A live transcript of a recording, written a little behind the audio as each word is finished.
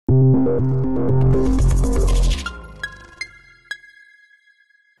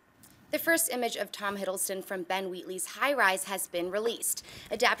The first image of Tom Hiddleston from Ben Wheatley's High Rise has been released.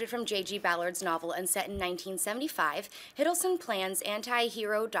 Adapted from J.G. Ballard's novel and set in 1975, Hiddleston plans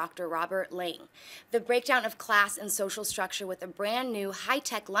anti-hero Dr. Robert Laing. The breakdown of class and social structure with a brand new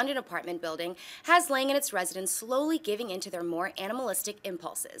high-tech London apartment building has Laing and its residents slowly giving into their more animalistic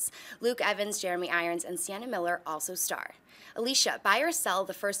impulses. Luke Evans, Jeremy Irons, and Sienna Miller also star. Alicia, buy or sell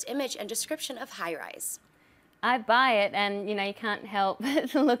the first image and description of High Rise? I buy it, and you know, you can't help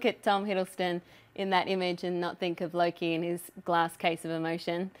but to look at Tom Hiddleston in that image and not think of Loki in his glass case of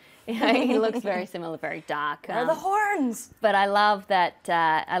emotion. You know, he looks very similar, very dark. Where are the horns? But I love that.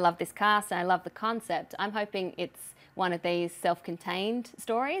 I love this cast, and I love the concept. I'm hoping it's one of these self-contained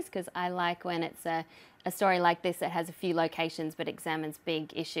stories, because I like when it's a story like this that has a few locations but examines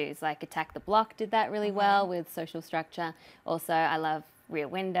big issues. Like Attack the Block did that really well with social structure. Also, I love Rear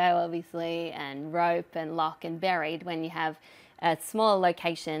Window, obviously, and Rope and Lock and Buried, when you have a small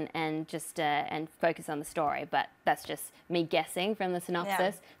location and just and focus on the story. But that's just me guessing from the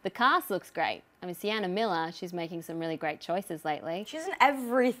synopsis. Yeah. The cast looks great. I mean, Sienna Miller, she's making some really great choices lately. She's in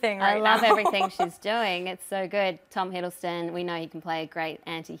everything right now. I love everything she's doing. It's so good. Tom Hiddleston, we know he can play a great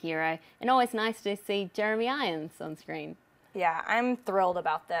anti-hero. And always nice to see Jeremy Irons on screen. Yeah, I'm thrilled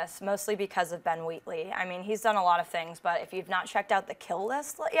about this, mostly because of Ben Wheatley. I mean, he's done a lot of things, but if you've not checked out the kill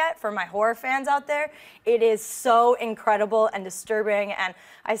list yet, for my horror fans out there, it is so incredible and disturbing. And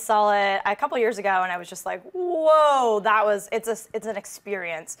I saw it a couple years ago, and I was just like, whoa, it's an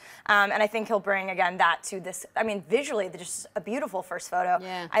experience. And I think he'll bring, again, that to this. I mean, visually, just a beautiful first photo.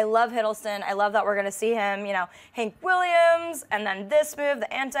 Yeah. I love Hiddleston. I love that we're going to see him, you know, Hank Williams, and then this move,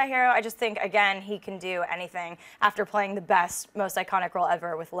 the anti-hero. I just think, again, he can do anything after playing the best, most iconic role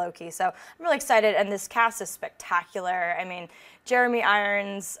ever with Loki. So I'm really excited, and this cast is spectacular. I mean, Jeremy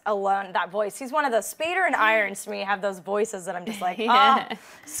Irons alone, that voice, he's one of those. Spader and Irons, to me, have those voices that I'm just like,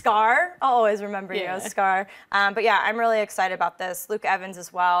 Scar. I'll always remember you as Scar. But yeah, I'm really excited about this. Luke Evans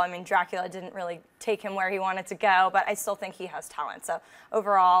as well. I mean, Dracula didn't really take him where he wanted to go, but I still think he has talent. So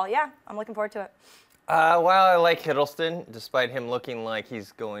overall, yeah, I'm looking forward to it. While I like Hiddleston, despite him looking like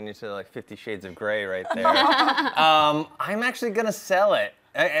he's going into like 50 Shades of Grey right there, I'm actually going to sell it.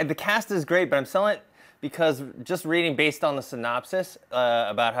 The cast is great, but I'm selling it because just reading based on the synopsis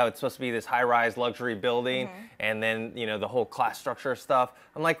about how it's supposed to be this high-rise luxury building, and then, you know, the whole class structure stuff,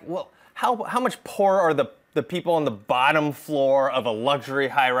 I'm like, well, how much poorer are the people on the bottom floor of a luxury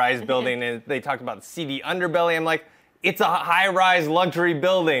high-rise building? And they talked about the seedy underbelly. I'm like, it's a high-rise luxury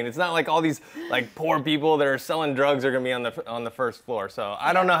building. It's not like all these like poor people that are selling drugs are gonna be on the first floor. So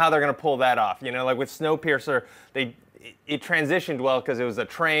I don't know how they're gonna pull that off. You know, like with Snowpiercer, it transitioned well because it was a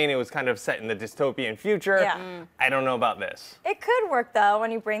train. It was kind of set in the dystopian future. Yeah. I don't know about this. It could work though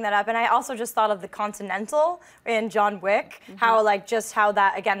when you bring that up. And I also just thought of the Continental in John Wick, how like just how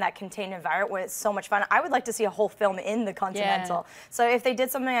that, again, that contained environment was so much fun. I would like to see a whole film in the Continental. Yeah. So if they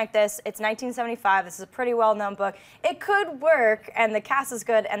did something like this, it's 1975. This is a pretty well-known book. It could work, and the cast is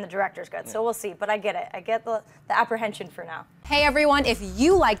good and the director's good. So we'll see. But I get it. I get the apprehension for now. Hey everyone, if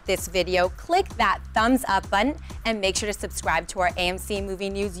you liked this video, click that thumbs up button and make sure to subscribe to our AMC Movie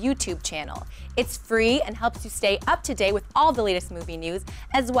News YouTube channel. It's free and helps you stay up to date with all the latest movie news,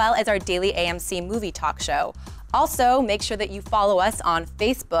 as well as our daily AMC movie talk show. Also, make sure that you follow us on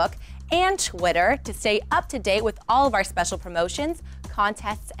Facebook and Twitter to stay up to date with all of our special promotions,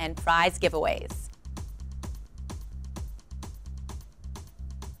 contests, and prize giveaways.